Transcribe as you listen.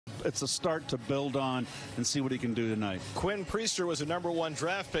it's a start to build on and see what he can do tonight. Quinn Priester was a #1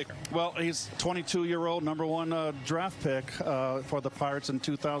 draft pick. Well, he's 22-year-old #1 draft pick for the Pirates in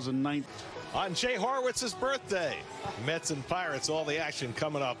 2009. On Jay Horowitz's birthday, Mets and Pirates, all the action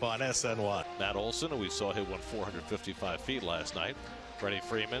coming up on SN1. Matt Olson, who we saw hit 455 feet last night. Freddie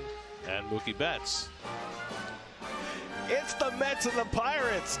Freeman and Mookie Betts. It's the Mets and the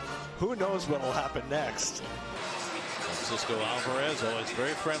Pirates. Who knows what will happen next? Francisco Alvarez, always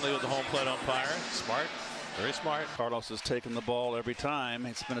very friendly with the home plate umpire. Smart, very smart. Carlos has taken the ball every time.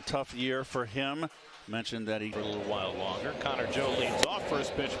 It's been a tough year for him. Mentioned that he for a little while longer. Connor Joe leads off.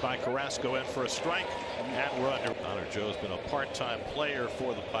 First pitch by Carrasco in for a strike, and we're under. Connor Joe's been a part-time player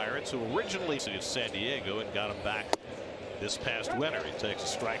for the Pirates, who originally to San Diego and got him back this past winter. He takes a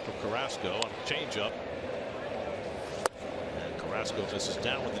strike from Carrasco on a changeup, and Carrasco misses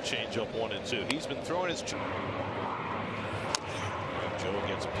down with the changeup 1-2. He's been throwing his. Joe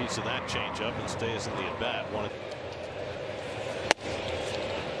gets a piece of that changeup and stays in the at-bat.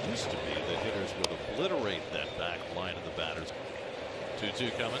 Used to be the hitters would obliterate that back line of the batters.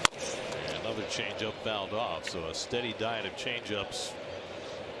 2-2 coming. And another changeup fouled off. So a steady diet of changeups.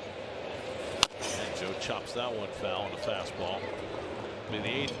 And Joe chops that one foul on the fastball. In the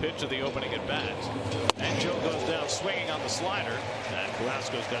 8th pitch of the opening at bat. And Joe goes down swinging on the slider. And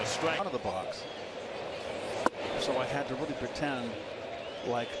Carrasco's got a strike. Out of the box. So I had to really pretend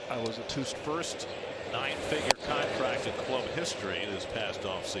like I was a first 9-figure contract in club history this past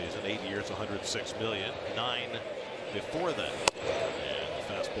offseason. 8 years, $106 million. 9 before that. And the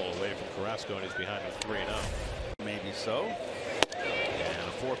fastball away from Carrasco, and he's behind him 3-0. Maybe so. And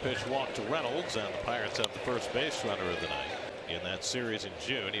a 4-pitch walk to Reynolds, and the Pirates have the first base runner of the night. In that series in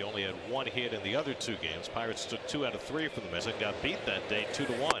June, he only had 1 hit in the other 2 games. Pirates took 2 out of 3 for the Mets and got beat that day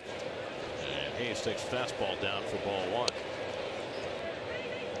 2-1. And Hayes takes fastball down for ball 1.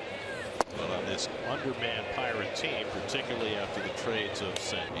 But on this undermanned Pirate team, particularly after the trades of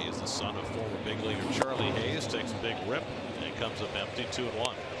He is the son of former big leaguer Charlie Hayes, takes a big rip and comes up empty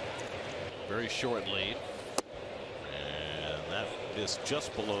 2-1. Very short lead. And that is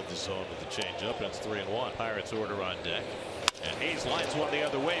just below the zone with the changeup, and it's 3-1. Pirates order on deck. And Hayes lines one the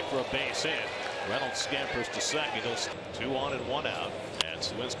other way for a base hit. Reynolds scampers to second. 2 on and 1 out. And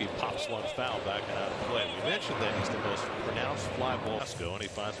Sawinski pops one foul back and out of play. We mentioned that he's the most pronounced fly ball, and he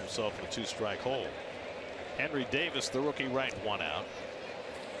finds himself in a 2-strike hole. Henry Davis, the rookie, right 1 out.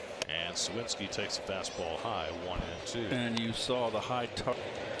 And Sawinski takes a fastball high 1-2. And you saw the high tuck.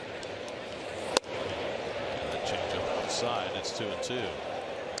 That changeup outside. It's 2-2.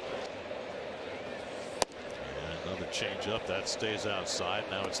 Another changeup that stays outside.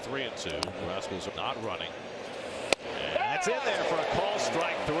 Now it's 3-2. Carrasco's not running. And that's in there for a call,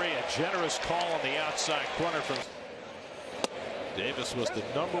 strike 3. A generous call on the outside corner from Davis. Was the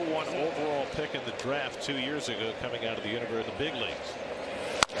 #1 overall pick in the draft 2 years ago, coming out of the University of the big leagues.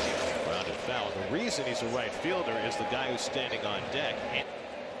 Grounded foul. The reason he's a right fielder is the guy who's standing on deck.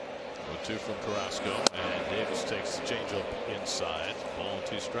 0-2 from Carrasco, and Davis takes the changeup inside. Ball and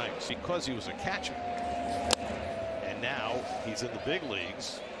 2 strikes because he was a catcher. And now he's in the big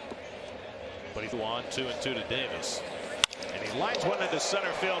leagues, but he's on 2-2 to Davis, and he lines one into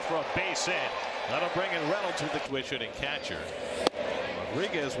center field for a base hit. That'll bring in Reynolds with the twitch hitting catcher.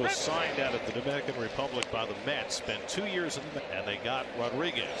 Rodriguez was signed out of the Dominican Republic by the Mets, spent 2 years in the, and they got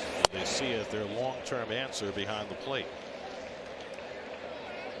Rodriguez, who they see as their long-term answer behind the plate.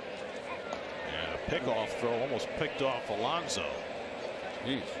 And a pickoff throw almost picked off Alonso.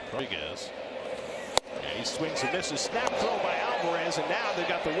 Jeez. Rodriguez. And he swings and misses. Snap throw by Alvarez, and now they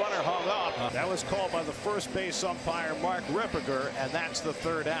got the runner hung up. That was called by the first base umpire, Mark Ripperger, and that's the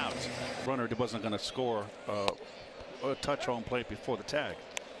 3rd out. Runner wasn't going to score a touch home plate before the tag.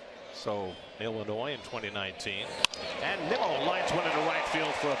 So Illinois in 2019. And Nimmo lines one into right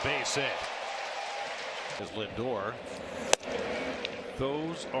field for a base hit. Is Lindor.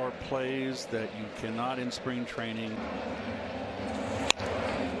 Those are plays that you cannot in spring training.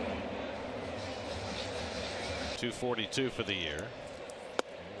 242 for the year.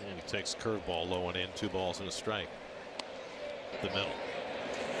 And he takes curveball low and in. 2 balls and a strike. The middle.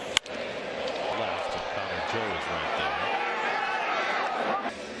 Left, and Connor Joe is right there.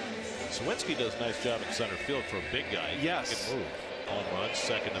 Sawinski does a nice job in center field for a big guy. Yes. He can move. Home runs,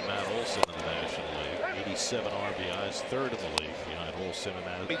 second to Matt Olson in the National League. 87 RBIs, 3rd in the league behind Olson and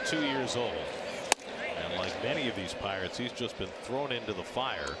Matt. 22 years old. And like many of these Pirates, he's just been thrown into the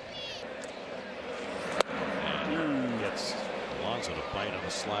fire. And gets Alonso to bite on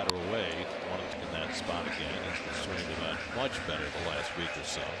the slider away. Wanted in that spot again. He's been swinging about much better the last week or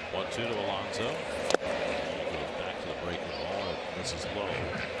so. 1-2 to Alonso. He goes back to the breaking ball. This is low.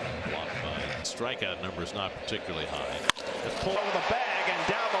 strikeout number is not particularly high. It's pulled over the bag and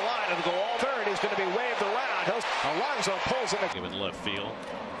down the line. It'll go all third. He's going to be waved around. Alonso pulls it. Given left field.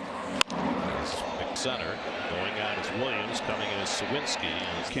 Center going out as Williams, coming in as Sawinski.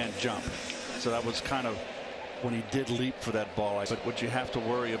 He can't jump, so that was kind of when he did leap for that ball. But what you have to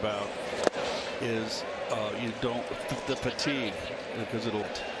worry about is you don't the fatigue, because it'll. DH.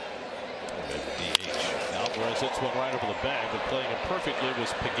 Alvarez hits one right over the bag, but playing it perfectly was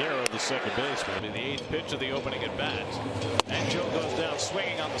Peguero, the second baseman, in the 8th pitch of the opening at bat. And Joe goes down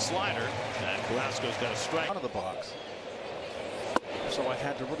swinging on the slider, and Carrasco's got a strike out of the box. So I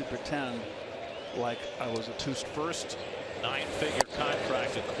had to really pretend like I was a first 9-figure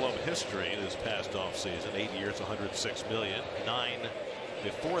contract in club history this past offseason. 8 years, $106 million. 9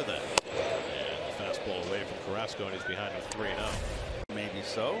 before that. And the fastball away from Carrasco, and he's behind him 3-0. Maybe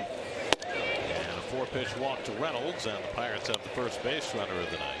so. And a 4-pitch walk to Reynolds, and the Pirates have the first base runner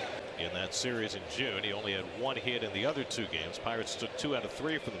of the night. In that series in June, he only had 1 hit in the other 2 games. Pirates took 2 out of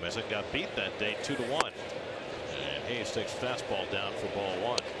 3 from the Mets and got beat that day 2-1. And Hayes takes fastball down for ball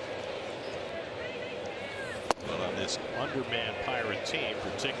 1. But on this undermanned Pirate team,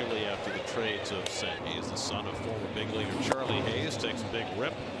 particularly after the trades of He is the son of former big leaguer Charlie Hayes, takes a big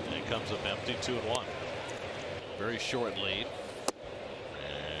rip and comes up empty, 2-1. Very short lead.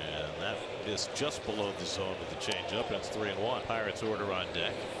 And that is just below the zone with the changeup, and it's 3-1. Pirates order on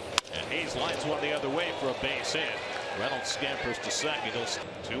deck. And Hayes lines one the other way for a base hit. Reynolds scampers to second.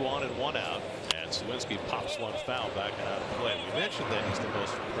 2 on and 1 out. And Sawinski pops one foul back and out of play. We mentioned that he's the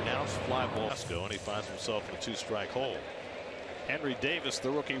most pronounced fly ball, and he finds himself in a 2-strike hole. Henry Davis, the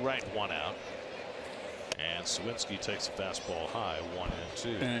rookie, right 1 out. And Sawinski takes a fastball high,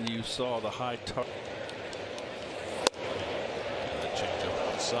 1-2. And you saw the high touch. That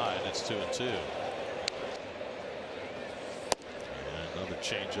changeup outside. It's 2-2. Another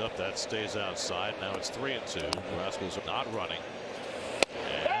changeup that stays outside. Now it's 3-2. Rascals are not running.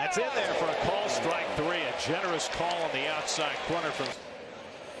 And that's in there for a call, strike 3. A generous call on the outside corner from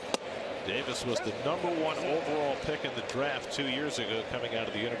Davis. Was the #1 overall pick in the draft 2 years ago, coming out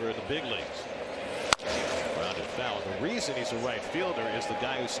of the University of the big leagues. Grounded foul. The reason he's a right fielder is the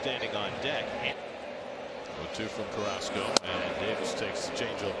guy who's standing on deck. 0-2 from Carrasco, and Davis takes the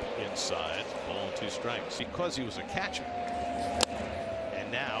changeup inside. Ball and 2 strikes. Because he was a catcher.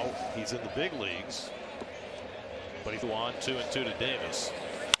 And now he's in the big leagues. But he's on 2-2 to Davis.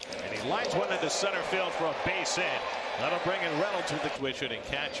 And he lines one into center field for a base hit. That'll bring in Reynolds with the twitch hitting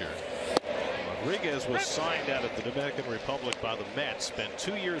catcher. Rodriguez was signed out of the Dominican Republic by the Mets. Spent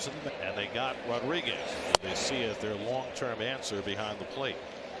 2 years in the and they got Rodriguez, who they see as their long-term answer behind the plate.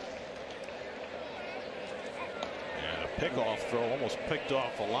 And a pickoff throw almost picked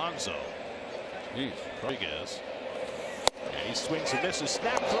off Alonso. Jeez. Rodriguez. And he swings and misses.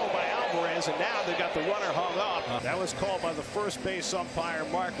 Snap throw by Alvarez, and now they got the runner hung up. That was called by the first base umpire,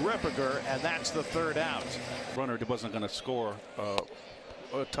 Mark Ripperger, and that's the 3rd out. Runner wasn't going to score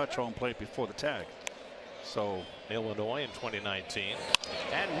a touch home plate before the tag. So Illinois in 2019.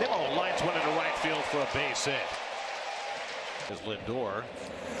 And Nimmo lines one into right field for a base hit. Is Lindor.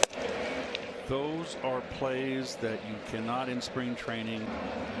 Those are plays that you cannot in spring training.